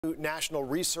National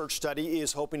research study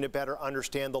is hoping to better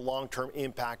understand the long-term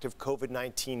impact of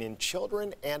COVID-19 in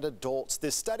children and adults.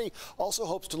 This study also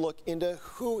hopes to look into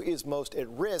who is most at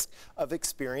risk of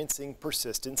experiencing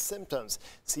persistent symptoms.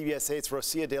 CBS 8's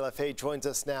Rosia De La Fe joins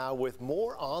us now with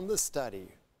more on the study.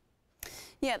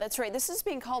 Yeah, that's right. This is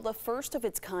being called the first of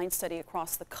its kind study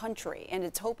across the country, and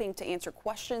it's hoping to answer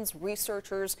questions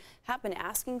researchers have been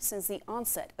asking since the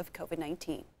onset of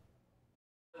COVID-19.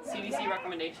 CDC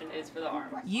recommendation is for the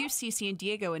arm. UC San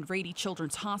Diego and Rady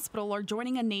Children's Hospital are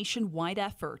joining a nationwide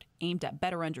effort aimed at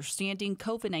better understanding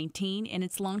COVID-19 and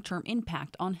its long-term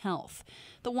impact on health.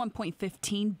 The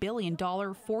 $1.15 billion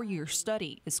four-year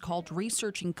study is called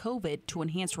Researching COVID to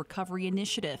Enhance Recovery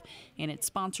Initiative, and it's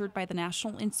sponsored by the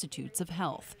National Institutes of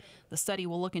Health. The study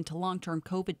will look into long-term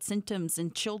COVID symptoms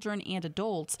in children and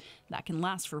adults that can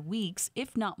last for weeks,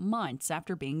 if not months,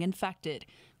 after being infected.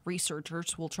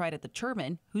 Researchers will try to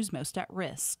determine who's most at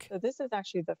risk. So this is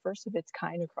actually the first of its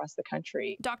kind across the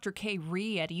country. Dr. Kay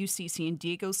Rhee at UC San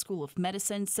Diego School of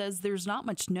Medicine says there's not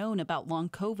much known about long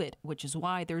COVID, which is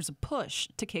why there's a push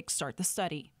to kickstart the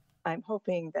study. I'm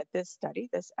hoping that this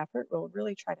effort will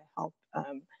really try to help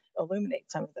illuminate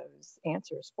some of those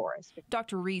answers for us.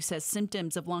 Dr. Rhee says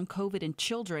symptoms of long COVID in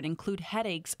children include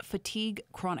headaches, fatigue,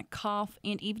 chronic cough,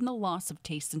 and even the loss of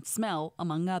taste and smell,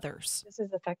 among others. This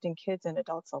is affecting kids and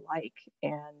adults alike,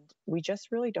 and we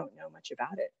just really don't know much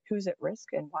about it. Who's at risk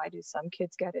and why do some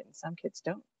kids get it and some kids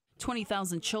don't?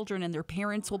 20,000 children and their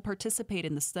parents will participate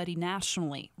in the study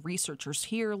nationally. Researchers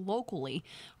here locally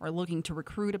are looking to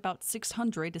recruit about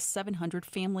 600 to 700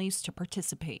 families to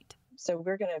participate. So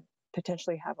we're going to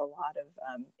potentially have a lot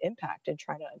of impact in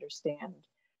trying to understand,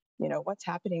 what's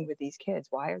happening with these kids.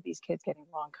 Why are these kids getting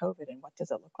long COVID and what does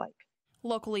it look like?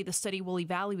 Locally, the study will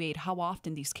evaluate how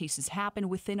often these cases happen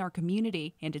within our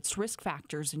community and its risk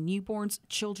factors in newborns,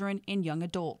 children, and young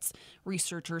adults.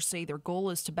 Researchers say their goal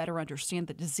is to better understand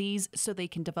the disease so they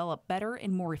can develop better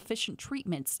and more efficient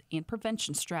treatments and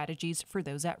prevention strategies for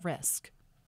those at risk.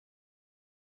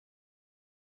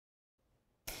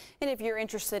 And if you're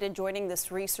interested in joining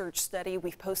this research study,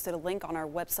 we've posted a link on our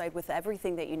website with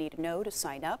everything that you need to know to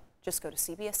sign up. Just go to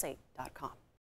cbs8.com.